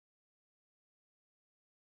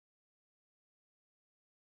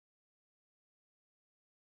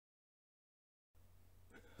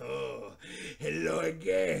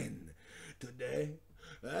again. Today,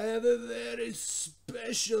 I have a very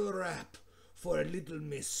special rap for little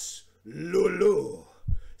Miss Lulu.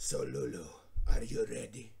 So, Lulu, are you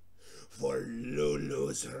ready for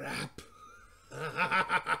Lulu's rap?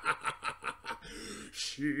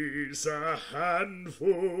 She's a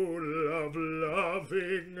handful of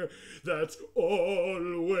loving that's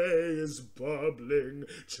always bubbling,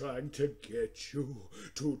 trying to get you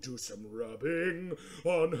to do some rubbing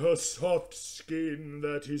on her soft skin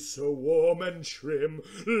that is so warm and trim.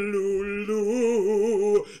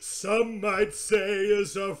 Lulu, some might say,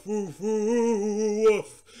 is a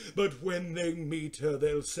foo-foo-woof, but when they meet her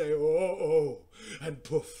they'll say oh and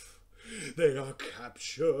poof. They are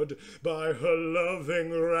captured by her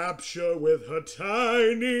loving rapture. With her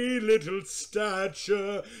tiny little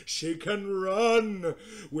stature, she can run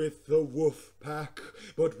with the woof pack,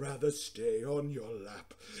 but rather stay on your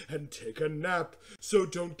lap and take a nap, so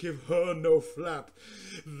don't give her no flap.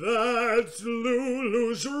 That's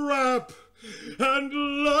Lulu's rap. And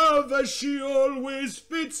love, as she always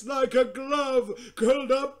fits like a glove,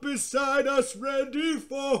 curled up beside us, ready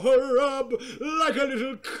for her rub. Like a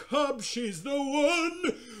little cub, she's the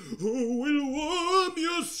one who will warm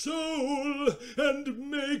your soul and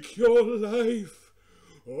make your life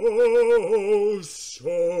oh so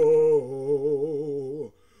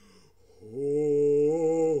whole.